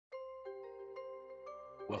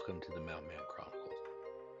Welcome to the Mountain Man Chronicles.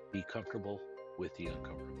 Be comfortable with the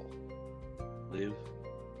uncomfortable. Live,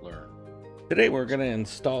 learn. Today we're going to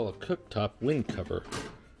install a cooktop wind cover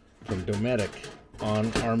from Docetic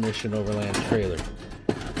on our Mission Overland trailer.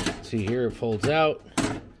 See here, it folds out,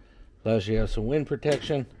 allows you to have some wind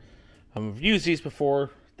protection. I've used these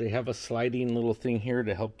before. They have a sliding little thing here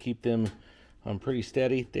to help keep them pretty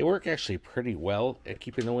steady. They work actually pretty well at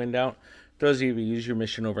keeping the wind out. Those of you who use your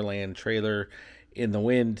Mission Overland trailer in the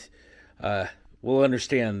wind will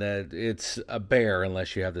understand that it's a bear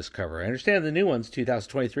unless you have this cover. I understand the new ones,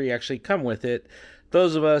 2023, actually come with it.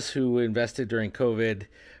 Those of us who invested during COVID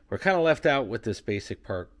were kind of left out with this basic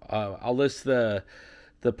part. I'll list the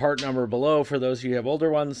part number below for those of you who have older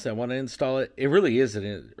ones that want to install it. It really is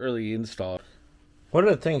an early install. One of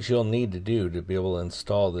the things you'll need to do to be able to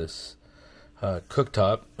install this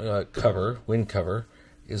cooktop cover, wind cover,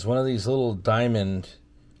 is one of these little diamond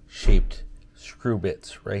shaped screw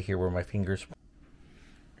bits right here where my fingers.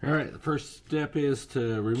 All right, the first step is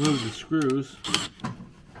to remove the screws.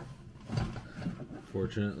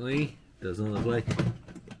 Fortunately, doesn't look like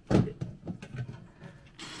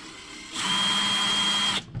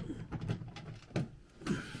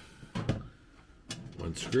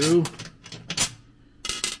one screw.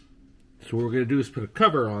 So what we're going to do is put a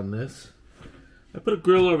cover on this. I put a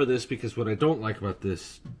grill over this because what I don't like about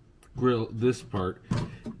this grill, this part,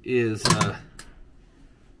 is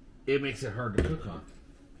it makes it hard to cook on.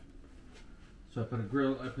 So I put a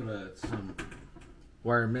grill, I put some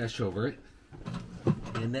wire mesh over it,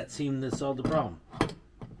 and that seemed to solve the problem.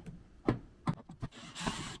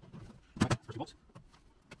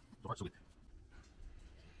 You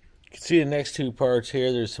can see the next two parts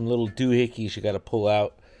here. There's some little doohickeys you got to pull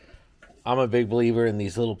out. I'm a big believer in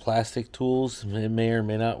these little plastic tools. It may or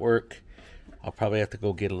may not work. I'll probably have to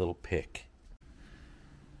go get a little pick.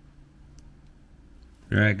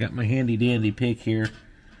 Alright, I got my handy dandy pick here.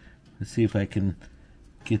 Let's see if I can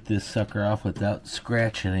get this sucker off without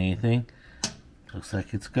scratching anything. Looks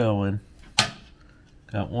like it's going.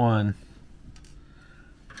 Got one.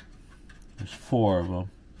 There's four of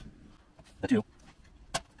them. The two.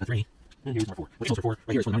 The three. And here's number four. Which number four?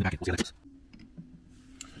 Right here is one back. We'll see how that goes.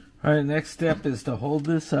 Alright, next step is to hold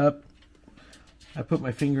this up. I put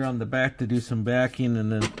my finger on the back to do some backing,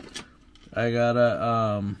 and then I got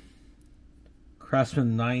a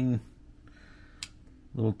Craftsman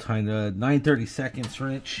 9/32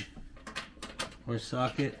 wrench or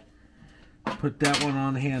socket. Put that one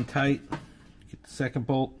on hand tight. Get the second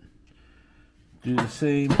bolt. Do the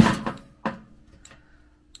same.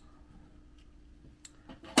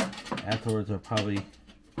 Afterwards, I'll probably.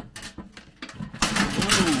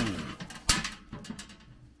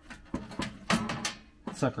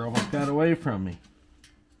 Sucker almost got away from me.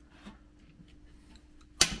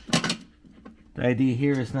 The idea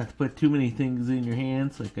here is not to put too many things in your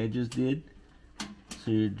hands like I just did,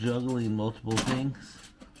 so you're juggling multiple things.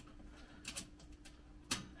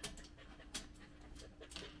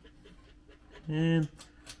 And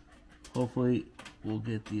hopefully we'll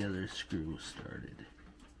get the other screw started,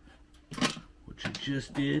 which I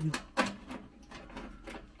just did.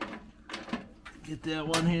 Get that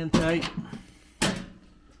one hand tight.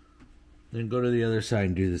 Then go to the other side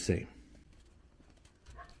and do the same.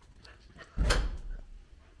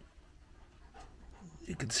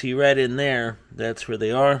 You can see right in there, that's where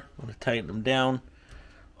they are. I'm going to tighten them down.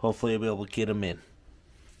 Hopefully I'll be able to get them in.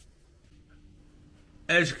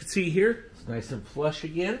 As you can see here, it's nice and flush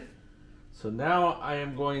again. So now I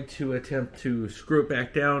am going to attempt to screw it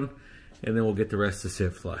back down, and then we'll get the rest to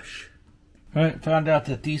sit flush. Alright, found out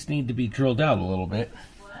that these need to be drilled out a little bit.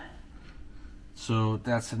 So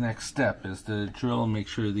that's the next step, is to drill and make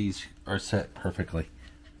sure these are set perfectly.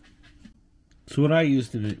 So what I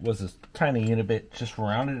used was a tiny unit bit, just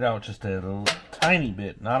rounded it out just a tiny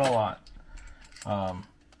bit, not a lot. And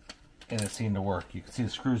it seemed to work. You can see the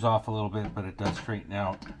screws off a little bit, but it does straighten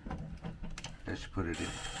out as you put it in.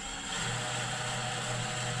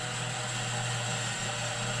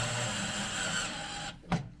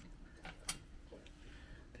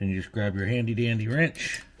 Then you just grab your handy dandy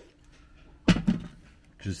wrench.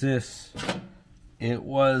 Which is this. It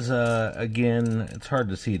was, again, it's hard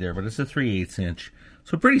to see there, but it's a 3/8 inch.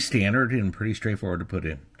 So pretty standard and pretty straightforward to put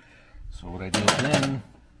in. So what I did then,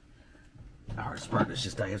 the hardest part is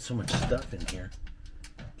just I have so much stuff in here.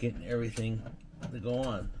 Getting everything to go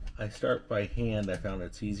on. I start by hand. I found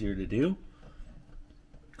it's easier to do.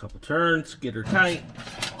 A couple turns, get her tight.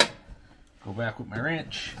 Go back with my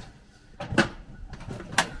wrench.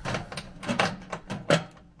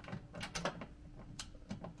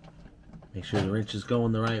 Make sure the wrench is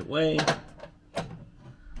going the right way.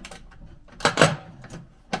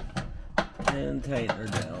 and tighten her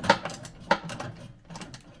down.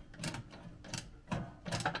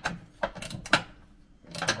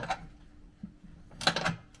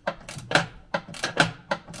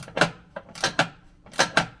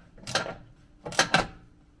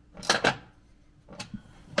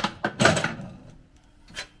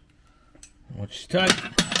 Once she's tight,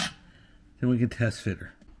 then we can test fit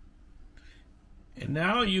her. And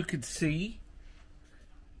now you can see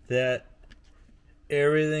that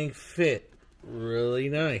everything fit really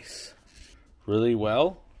nice, really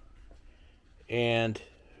well, and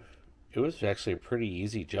it was actually a pretty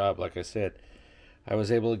easy job. Like I said, I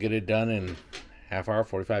was able to get it done in half hour,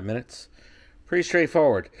 45 minutes. Pretty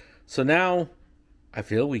straightforward. So now I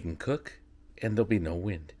feel we can cook and there'll be no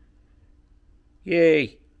wind.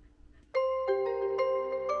 Yay!